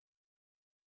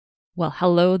Well,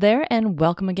 hello there, and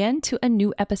welcome again to a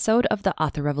new episode of the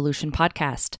Author Revolution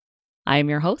podcast. I am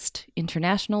your host,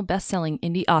 international best-selling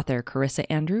indie author Carissa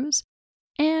Andrews,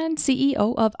 and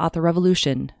CEO of Author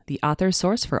Revolution, the author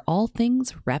source for all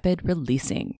things rapid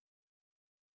releasing.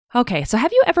 Okay, so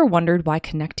have you ever wondered why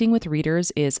connecting with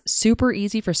readers is super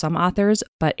easy for some authors,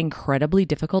 but incredibly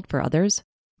difficult for others?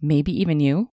 Maybe even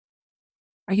you?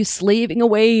 Are you slaving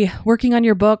away, working on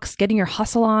your books, getting your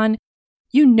hustle on?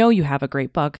 You know you have a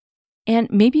great book, and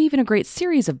maybe even a great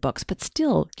series of books, but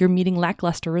still you're meeting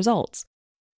lackluster results.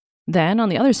 Then, on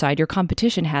the other side, your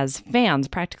competition has fans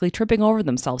practically tripping over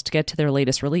themselves to get to their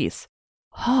latest release.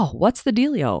 Oh, what's the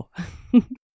dealio?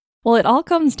 Well, it all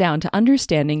comes down to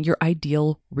understanding your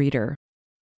ideal reader.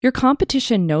 Your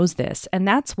competition knows this, and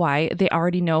that's why they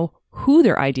already know who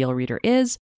their ideal reader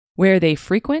is, where they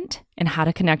frequent, and how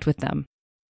to connect with them.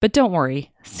 But don't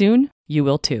worry, soon you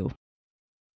will too.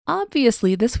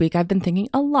 Obviously, this week I've been thinking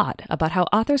a lot about how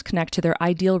authors connect to their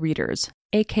ideal readers,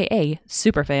 aka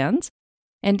superfans.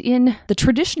 And in the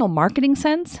traditional marketing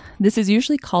sense, this is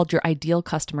usually called your ideal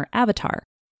customer avatar.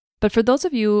 But for those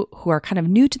of you who are kind of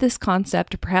new to this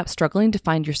concept or perhaps struggling to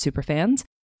find your superfans,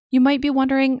 you might be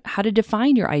wondering how to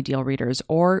define your ideal readers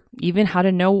or even how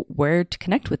to know where to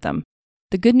connect with them.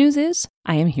 The good news is,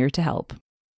 I am here to help.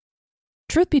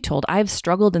 Truth be told, I've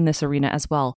struggled in this arena as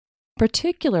well,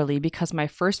 particularly because my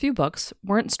first few books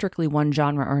weren't strictly one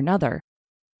genre or another.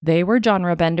 They were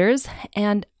genre benders,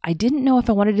 and I didn't know if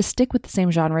I wanted to stick with the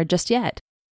same genre just yet.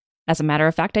 As a matter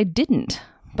of fact, I didn't,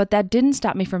 but that didn't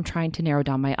stop me from trying to narrow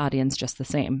down my audience just the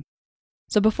same.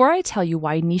 So before I tell you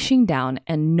why niching down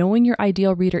and knowing your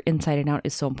ideal reader inside and out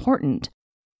is so important,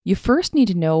 you first need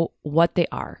to know what they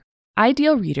are.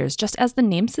 Ideal readers, just as the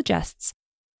name suggests,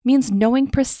 means knowing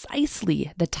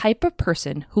precisely the type of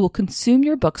person who will consume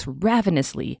your books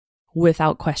ravenously,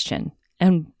 without question,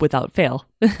 and without fail.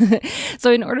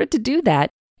 So in order to do that,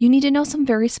 you need to know some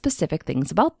very specific things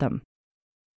about them.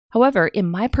 However, in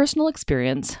my personal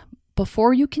experience,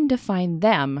 before you can define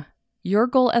them, your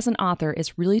goal as an author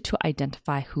is really to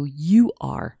identify who you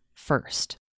are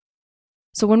first.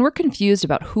 So when we're confused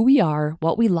about who we are,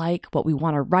 what we like, what we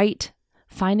want to write,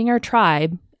 finding our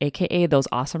tribe, aka those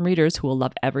awesome readers who will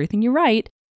love everything you write,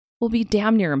 will be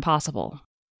damn near impossible.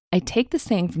 I take the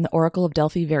saying from the Oracle of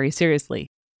Delphi very seriously.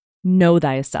 Know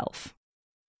thyself.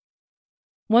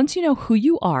 Once you know who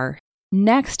you are,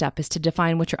 next step is to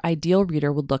define what your ideal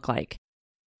reader would look like.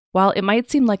 While it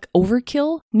might seem like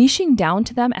overkill, niching down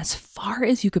to them as far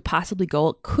as you could possibly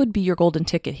go could be your golden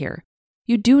ticket here.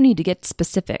 You do need to get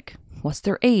specific. What's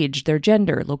their age, their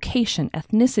gender, location,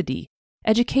 ethnicity,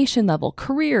 education level,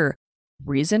 career,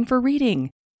 reason for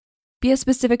reading. Be as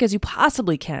specific as you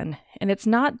possibly can. And it's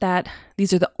not that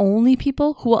these are the only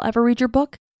people who will ever read your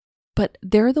book, but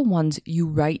they're the ones you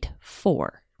write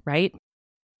for, right?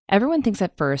 Everyone thinks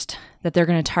at first that they're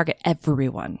going to target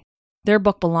everyone. Their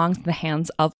book belongs in the hands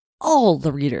of all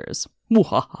the readers.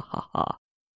 But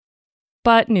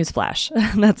newsflash,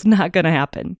 that's not going to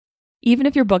happen. Even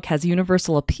if your book has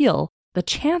universal appeal, the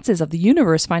chances of the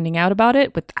universe finding out about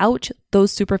it without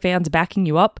those superfans backing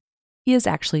you up is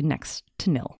actually next to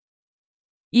nil.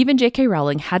 Even J.K.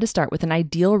 Rowling had to start with an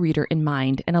ideal reader in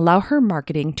mind and allow her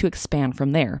marketing to expand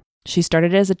from there. She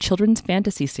started as a children's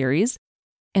fantasy series,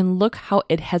 and look how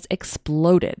it has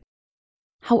exploded.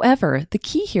 However, the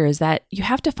key here is that you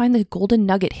have to find the golden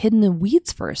nugget hidden in the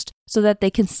weeds first so that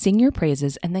they can sing your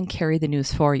praises and then carry the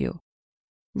news for you.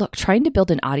 Look, trying to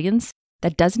build an audience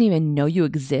that doesn't even know you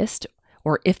exist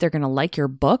or if they're going to like your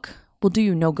book will do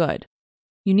you no good.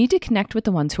 You need to connect with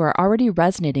the ones who are already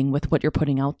resonating with what you're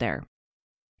putting out there.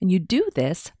 And you do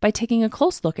this by taking a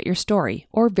close look at your story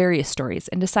or various stories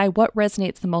and decide what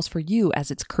resonates the most for you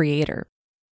as its creator.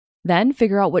 Then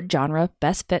figure out what genre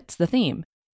best fits the theme.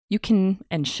 You can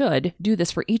and should do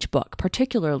this for each book,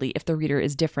 particularly if the reader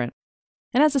is different.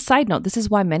 And as a side note, this is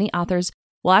why many authors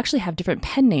will actually have different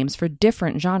pen names for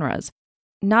different genres.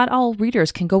 Not all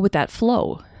readers can go with that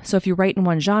flow. So if you write in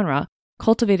one genre,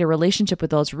 cultivate a relationship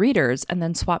with those readers, and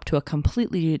then swap to a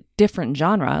completely different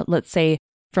genre, let's say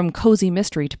from cozy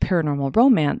mystery to paranormal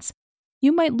romance,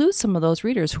 you might lose some of those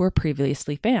readers who were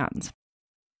previously fans.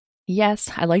 Yes,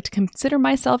 I like to consider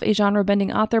myself a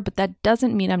genre-bending author, but that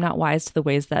doesn't mean I'm not wise to the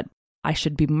ways that I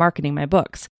should be marketing my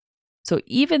books. So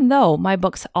even though my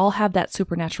books all have that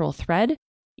supernatural thread,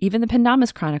 even the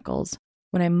Pendamis Chronicles,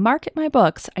 when I market my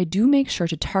books, I do make sure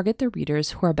to target the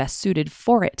readers who are best suited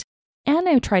for it. And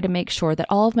I try to make sure that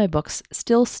all of my books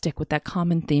still stick with that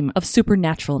common theme of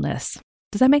supernaturalness.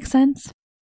 Does that make sense?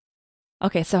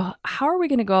 Okay, so how are we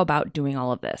going to go about doing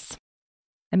all of this?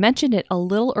 I mentioned it a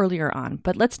little earlier on,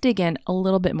 but let's dig in a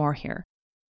little bit more here.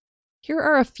 Here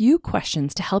are a few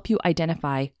questions to help you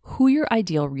identify who your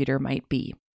ideal reader might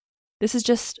be. This is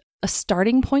just a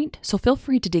starting point, so feel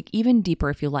free to dig even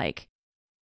deeper if you like.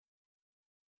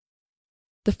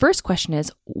 The first question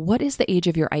is, what is the age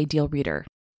of your ideal reader?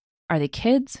 Are they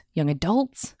kids, young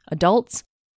adults, adults?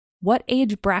 What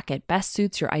age bracket best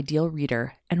suits your ideal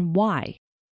reader and why?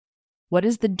 What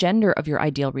is the gender of your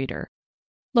ideal reader?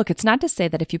 Look, it's not to say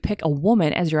that if you pick a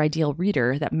woman as your ideal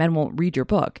reader that men won't read your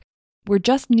book. We're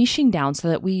just niching down so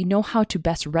that we know how to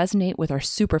best resonate with our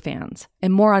superfans,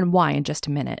 and more on why in just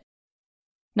a minute.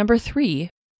 Number 3,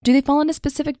 do they fall in a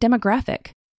specific demographic?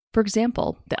 For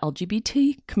example, the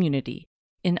LGBT community,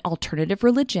 an alternative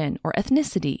religion or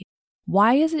ethnicity.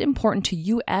 Why is it important to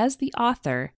you as the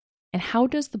author, and how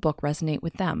does the book resonate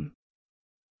with them?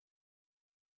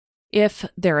 If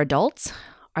they're adults,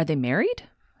 are they married,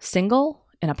 single,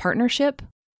 in a partnership?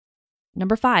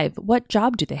 Number 5, what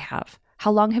job do they have? How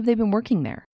long have they been working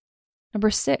there? Number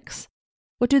 6,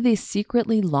 what do they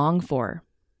secretly long for?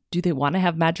 Do they want to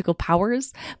have magical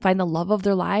powers, find the love of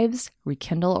their lives,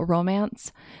 rekindle a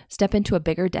romance, step into a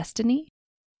bigger destiny?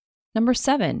 Number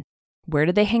 7, where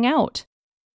do they hang out?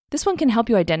 This one can help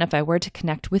you identify where to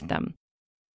connect with them.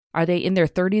 Are they in their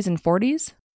 30s and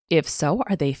 40s? If so,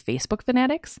 are they Facebook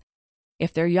fanatics?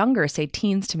 If they're younger, say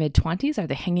teens to mid-20s, are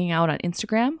they hanging out on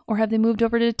Instagram or have they moved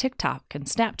over to TikTok and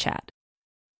Snapchat?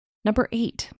 Number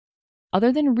 8,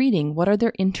 other than reading, what are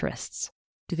their interests?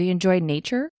 Do they enjoy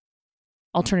nature?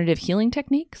 Alternative healing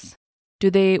techniques?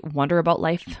 Do they wonder about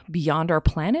life beyond our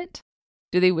planet?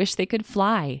 Do they wish they could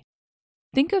fly?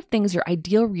 Think of things your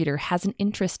ideal reader has an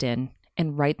interest in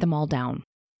and write them all down.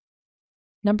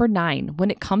 Number 9, when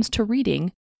it comes to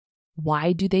reading,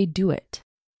 why do they do it?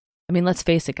 I mean, let's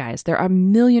face it, guys, there are a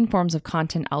million forms of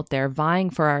content out there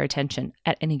vying for our attention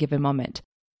at any given moment.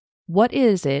 What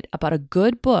is it about a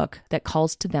good book that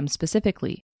calls to them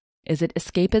specifically? Is it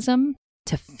escapism?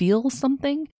 To feel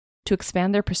something? To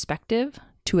expand their perspective?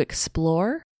 To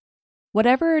explore?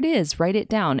 Whatever it is, write it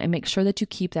down and make sure that you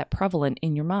keep that prevalent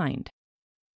in your mind.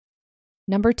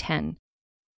 Number 10,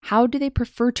 how do they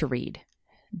prefer to read?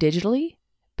 Digitally?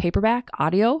 Paperback?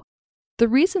 Audio? The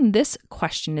reason this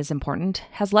question is important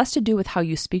has less to do with how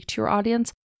you speak to your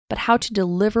audience, but how to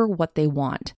deliver what they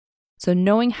want. So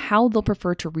knowing how they'll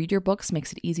prefer to read your books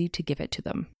makes it easy to give it to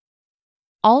them.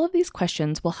 All of these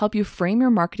questions will help you frame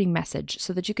your marketing message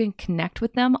so that you can connect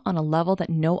with them on a level that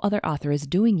no other author is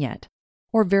doing yet,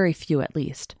 or very few at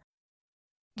least.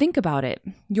 Think about it.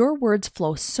 Your words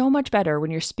flow so much better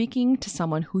when you're speaking to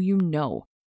someone who you know,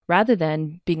 rather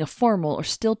than being a formal or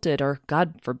stilted or,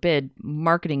 God forbid,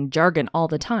 marketing jargon all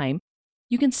the time.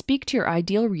 You can speak to your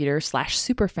ideal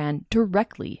reader/superfan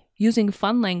directly, using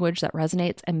fun language that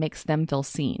resonates and makes them feel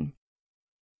seen.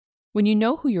 When you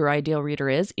know who your ideal reader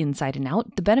is inside and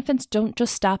out, the benefits don't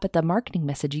just stop at the marketing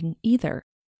messaging either.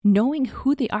 Knowing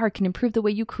who they are can improve the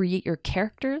way you create your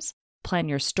characters, plan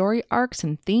your story arcs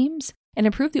and themes, and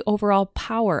improve the overall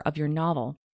power of your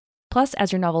novel. Plus,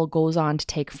 as your novel goes on to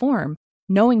take form,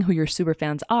 knowing who your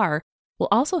superfans are will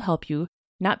also help you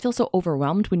not feel so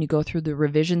overwhelmed when you go through the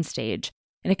revision stage,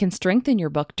 and it can strengthen your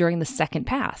book during the second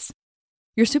pass.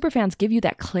 Your superfans give you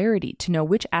that clarity to know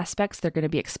which aspects they're going to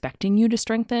be expecting you to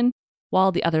strengthen,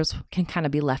 while the others can kind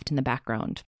of be left in the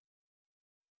background.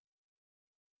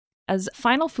 As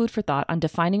final food for thought on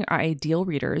defining our ideal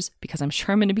readers, because I'm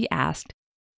sure I'm going to be asked,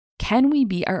 can we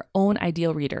be our own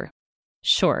ideal reader?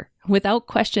 Sure, without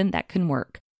question, that can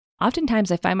work.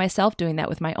 Oftentimes, I find myself doing that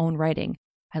with my own writing.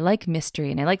 I like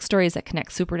mystery and I like stories that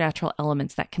connect supernatural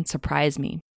elements that can surprise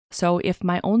me. So if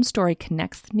my own story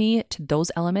connects me to those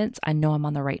elements, I know I'm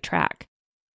on the right track.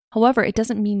 However, it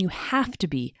doesn't mean you have to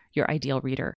be your ideal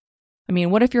reader. I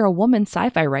mean, what if you're a woman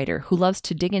sci-fi writer who loves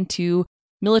to dig into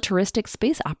militaristic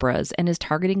space operas and is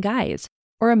targeting guys?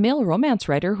 Or a male romance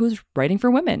writer who's writing for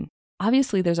women?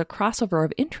 Obviously, there's a crossover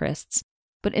of interests,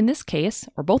 but in this case,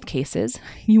 or both cases,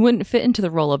 you wouldn't fit into the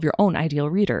role of your own ideal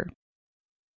reader.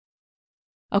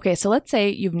 Okay, so let's say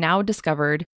you've now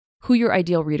discovered who your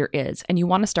ideal reader is, and you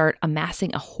want to start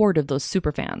amassing a horde of those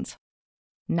superfans.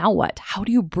 Now what? How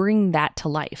do you bring that to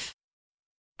life?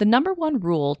 The number one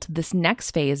rule to this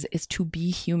next phase is to be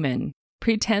human.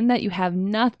 Pretend that you have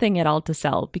nothing at all to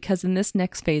sell, because in this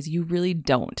next phase, you really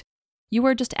don't. You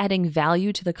are just adding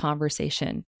value to the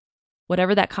conversation,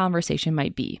 whatever that conversation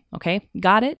might be, okay?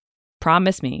 Got it?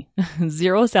 Promise me.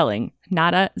 Zero selling.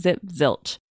 Nada, zip,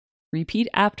 zilch. Repeat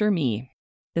after me.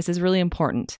 This is really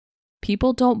important.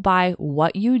 People don't buy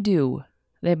what you do,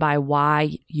 they buy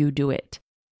why you do it.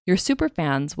 Your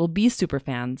superfans will be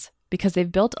superfans because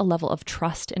they've built a level of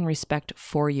trust and respect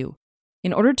for you.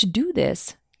 In order to do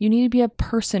this, you need to be a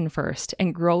person first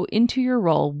and grow into your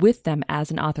role with them as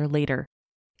an author later.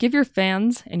 Give your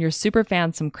fans and your super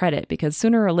fans some credit because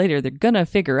sooner or later they're going to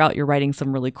figure out you're writing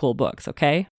some really cool books,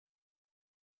 okay?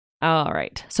 All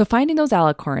right, so finding those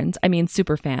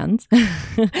super fans,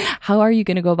 how are you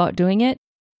going to go about doing it?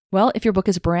 Well, if your book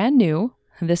is brand new,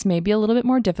 this may be a little bit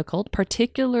more difficult,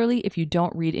 particularly if you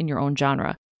don't read in your own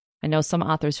genre. I know some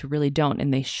authors who really don't,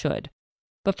 and they should.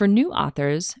 But for new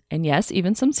authors, and yes,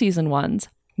 even some seasoned ones,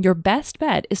 your best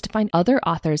bet is to find other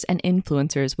authors and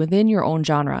influencers within your own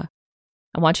genre.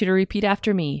 I want you to repeat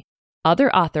after me.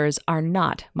 Other authors are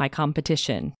not my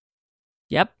competition.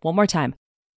 Yep, one more time.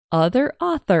 Other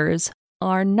authors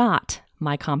are not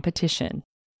my competition.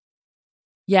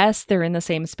 Yes, they're in the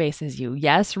same space as you.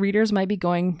 Yes, readers might be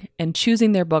going and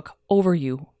choosing their book over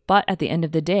you. But at the end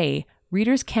of the day,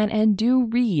 readers can and do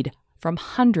read from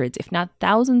hundreds, if not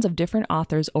thousands of different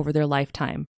authors over their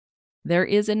lifetime. There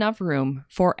is enough room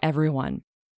for everyone.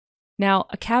 Now,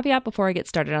 a caveat before I get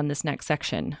started on this next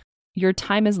section. Your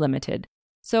time is limited.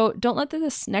 So don't let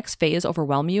this next phase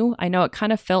overwhelm you. I know it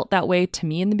kind of felt that way to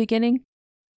me in the beginning,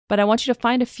 but I want you to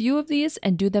find a few of these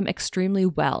and do them extremely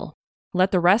well.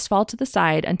 Let the rest fall to the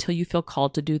side until you feel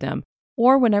called to do them,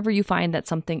 or whenever you find that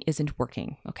something isn't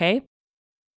working, okay?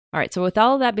 All right, so with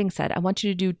all of that being said, I want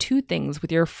you to do two things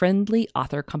with your friendly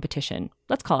author competition.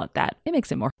 Let's call it that. It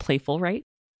makes it more playful, right?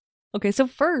 Okay, so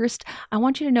first, I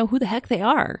want you to know who the heck they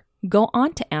are. Go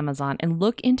on to Amazon and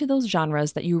look into those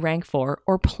genres that you rank for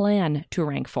or plan to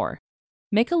rank for.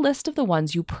 Make a list of the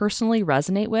ones you personally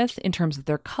resonate with in terms of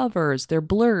their covers, their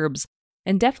blurbs,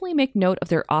 and definitely make note of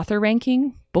their author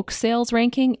ranking, book sales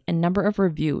ranking, and number of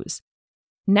reviews.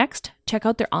 Next, check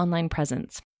out their online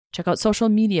presence. Check out social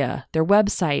media, their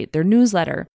website, their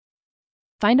newsletter.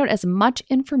 Find out as much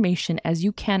information as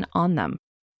you can on them.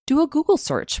 Do a Google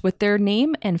search with their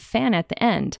name and fan at the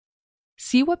end.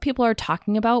 See what people are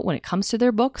talking about when it comes to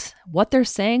their books, what they're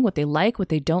saying, what they like, what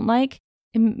they don't like,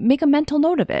 and make a mental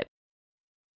note of it.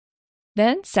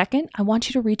 Then, second, I want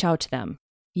you to reach out to them.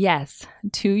 Yes,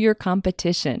 to your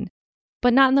competition,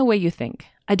 but not in the way you think.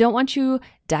 I don't want you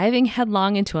diving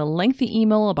headlong into a lengthy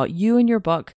email about you and your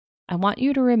book. I want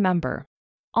you to remember,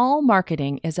 all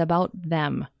marketing is about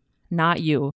them, not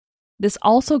you. This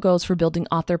also goes for building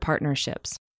author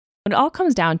partnerships. When it all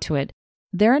comes down to it,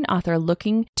 they're an author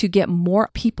looking to get more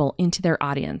people into their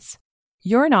audience.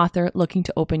 You're an author looking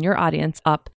to open your audience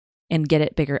up and get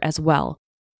it bigger as well.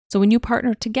 So when you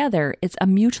partner together, it's a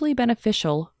mutually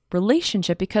beneficial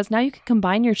relationship because now you can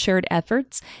combine your shared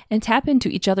efforts and tap into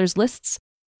each other's lists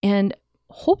and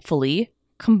hopefully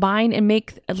combine and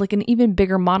make like an even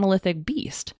bigger monolithic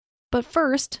beast. But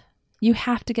first, you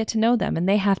have to get to know them and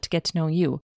they have to get to know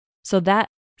you. So that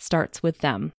starts with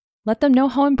them. Let them know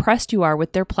how impressed you are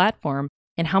with their platform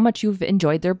and how much you've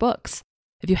enjoyed their books.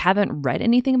 If you haven't read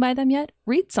anything by them yet,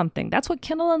 read something. That's what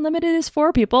Kindle Unlimited is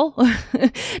for, people.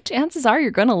 Chances are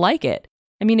you're going to like it.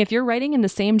 I mean, if you're writing in the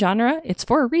same genre, it's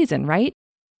for a reason, right?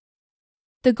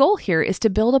 The goal here is to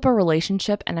build up a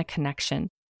relationship and a connection.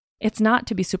 It's not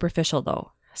to be superficial,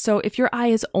 though. So if your eye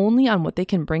is only on what they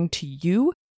can bring to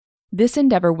you, this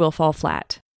endeavor will fall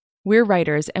flat. We're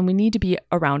writers, and we need to be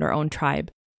around our own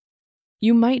tribe.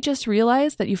 You might just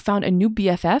realize that you found a new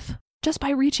BFF just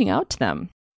by reaching out to them.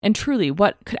 And truly,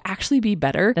 what could actually be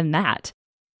better than that?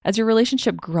 As your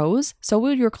relationship grows, so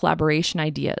will your collaboration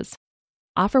ideas.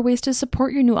 Offer ways to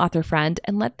support your new author friend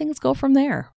and let things go from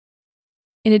there.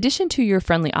 In addition to your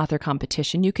friendly author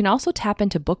competition, you can also tap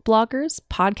into book bloggers,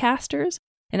 podcasters,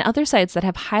 and other sites that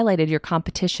have highlighted your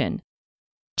competition.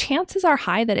 Chances are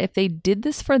high that if they did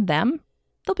this for them,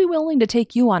 they'll be willing to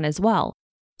take you on as well.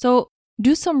 So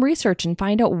do some research and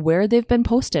find out where they've been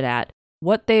posted at,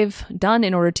 what they've done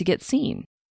in order to get seen.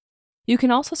 You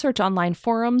can also search online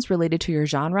forums related to your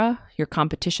genre, your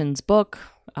competition's book,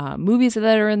 movies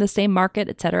that are in the same market,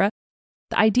 etc.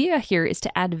 The idea here is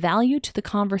to add value to the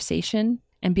conversation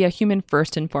and be a human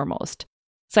first and foremost.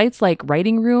 Sites like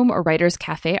Writing Room or Writers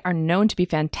Cafe are known to be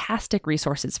fantastic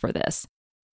resources for this.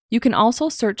 You can also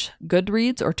search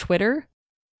Goodreads or Twitter.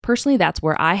 Personally, that's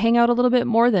where I hang out a little bit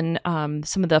more than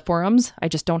some of the forums. I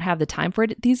just don't have the time for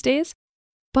it these days.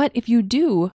 But if you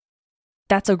do,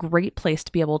 that's a great place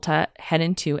to be able to head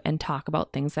into and talk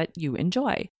about things that you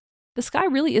enjoy. The sky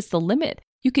really is the limit.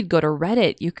 You could go to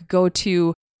Reddit, you could go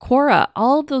to Quora.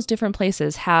 All of those different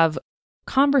places have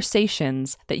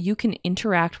conversations that you can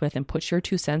interact with and put your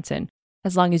 2 cents in,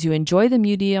 as long as you enjoy the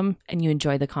medium and you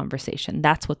enjoy the conversation.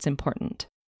 That's what's important.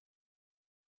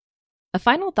 A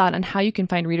final thought on how you can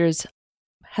find readers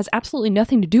has absolutely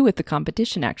nothing to do with the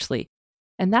competition, actually,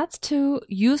 and that's to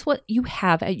use what you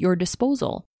have at your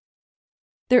disposal.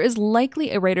 there is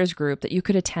likely a writers group that you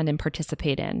could attend and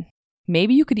participate in.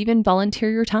 Maybe you could even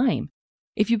volunteer your time.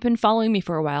 If you've been following me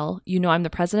for a while, you know I'm the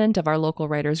president of our local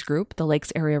writers group, the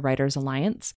Lakes Area Writers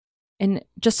Alliance. And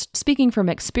just speaking from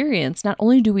experience, not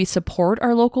only do we support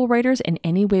our local writers in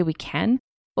any way we can,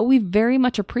 but we very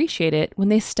much appreciate it when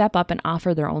they step up and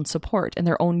offer their own support and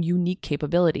their own unique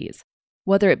capabilities,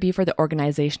 whether it be for the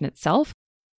organization itself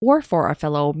or for our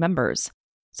fellow members.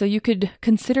 So you could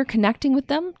consider connecting with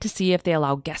them to see if they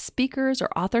allow guest speakers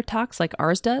or author talks like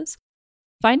ours does.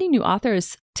 Finding new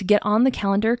authors to get on the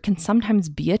calendar can sometimes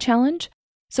be a challenge,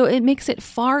 so it makes it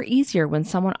far easier when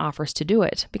someone offers to do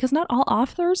it, because not all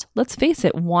authors, let's face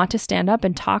it, want to stand up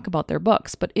and talk about their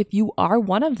books. But if you are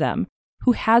one of them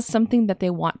who has something that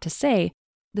they want to say,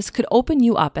 this could open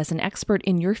you up as an expert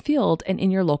in your field and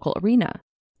in your local arena,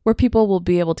 where people will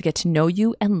be able to get to know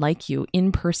you and like you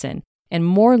in person, and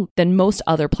more than most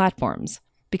other platforms,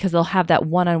 because they'll have that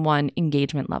one-on-one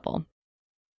engagement level.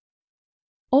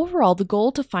 Overall, the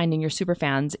goal to finding your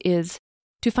superfans is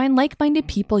to find like-minded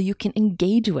people you can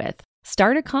engage with,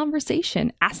 start a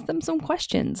conversation, ask them some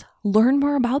questions, learn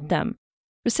more about them.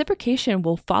 Reciprocation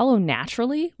will follow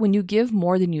naturally when you give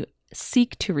more than you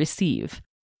seek to receive,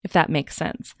 if that makes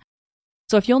sense.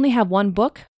 So if you only have one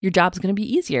book, your job's going to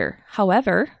be easier.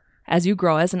 However, as you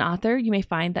grow as an author, you may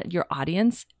find that your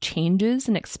audience changes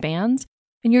and expands,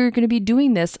 and you're going to be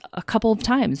doing this a couple of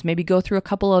times, maybe go through a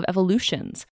couple of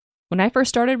evolutions. When I first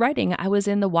started writing, I was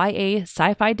in the YA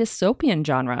sci-fi dystopian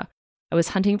genre. I was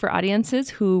hunting for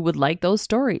audiences who would like those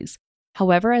stories.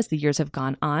 However, as the years have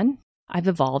gone on, I've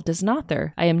evolved as an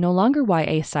author. I am no longer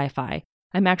YA sci-fi.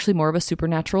 I'm actually more of a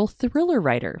supernatural thriller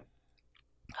writer.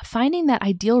 Finding that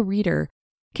ideal reader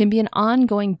can be an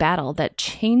ongoing battle that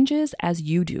changes as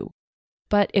you do.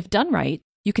 But if done right,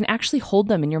 you can actually hold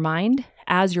them in your mind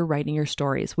as you're writing your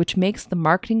stories, which makes the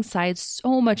marketing side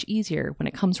so much easier when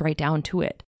it comes right down to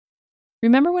it.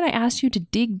 Remember when I asked you to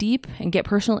dig deep and get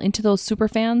personal into those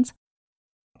superfans?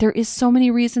 There is so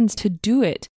many reasons to do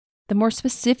it. The more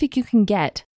specific you can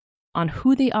get on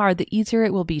who they are, the easier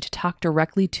it will be to talk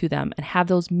directly to them and have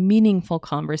those meaningful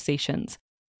conversations,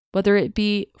 whether it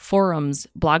be forums,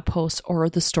 blog posts, or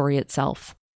the story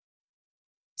itself.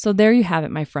 So there you have it,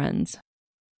 my friends.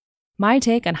 My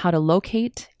take on how to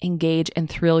locate, engage, and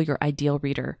thrill your ideal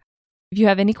reader. If you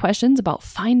have any questions about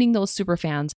finding those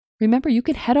superfans, remember, you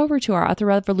can head over to our Author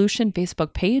Revolution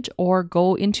Facebook page or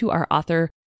go into our author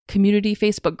community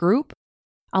Facebook group.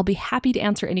 I'll be happy to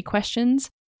answer any questions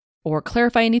or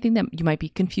clarify anything that you might be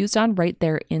confused on right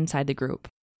there inside the group.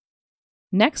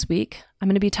 Next week, I'm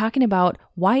going to be talking about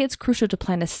why it's crucial to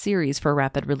plan a series for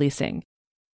rapid releasing.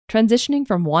 Transitioning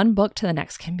from one book to the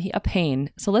next can be a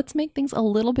pain, so let's make things a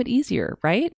little bit easier,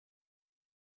 right?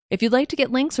 If you'd like to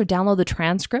get links or download the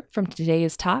transcript from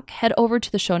today's talk, head over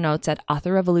to the show notes at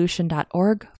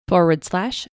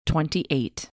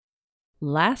authorrevolution.org/28.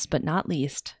 Last but not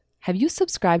least, have you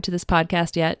subscribed to this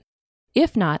podcast yet?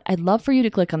 If not, I'd love for you to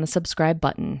click on the subscribe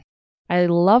button. I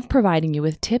love providing you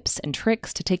with tips and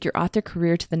tricks to take your author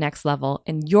career to the next level,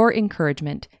 and your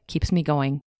encouragement keeps me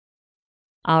going.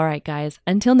 All right, guys,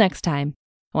 until next time,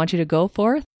 I want you to go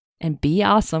forth and be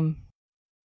awesome.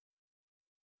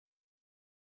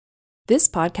 This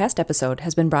podcast episode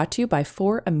has been brought to you by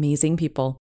 4 amazing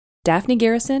people: Daphne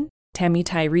Garrison, Tammy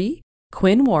Tyree,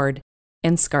 Quinn Ward,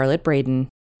 and Scarlett Braden,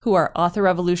 who are Author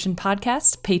Revolution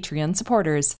Podcast Patreon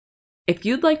supporters. If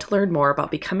you'd like to learn more about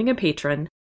becoming a patron,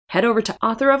 head over to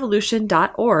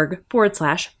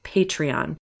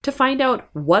authorrevolution.org/Patreon to find out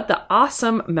what the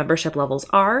awesome membership levels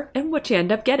are and what you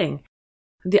end up getting.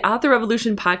 The Author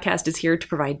Revolution Podcast is here to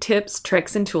provide tips,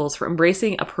 tricks, and tools for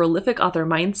embracing a prolific author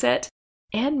mindset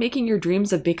and making your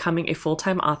dreams of becoming a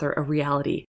full-time author a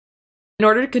reality. In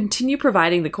order to continue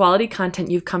providing the quality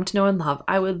content you've come to know and love,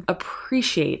 I would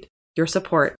appreciate your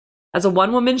support. As a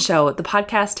one-woman show, the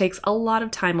podcast takes a lot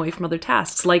of time away from other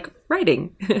tasks like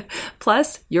writing.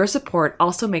 Plus, your support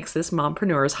also makes this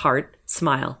mompreneur's heart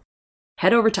smile.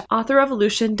 Head over to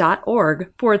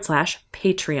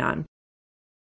authorrevolution.org/Patreon.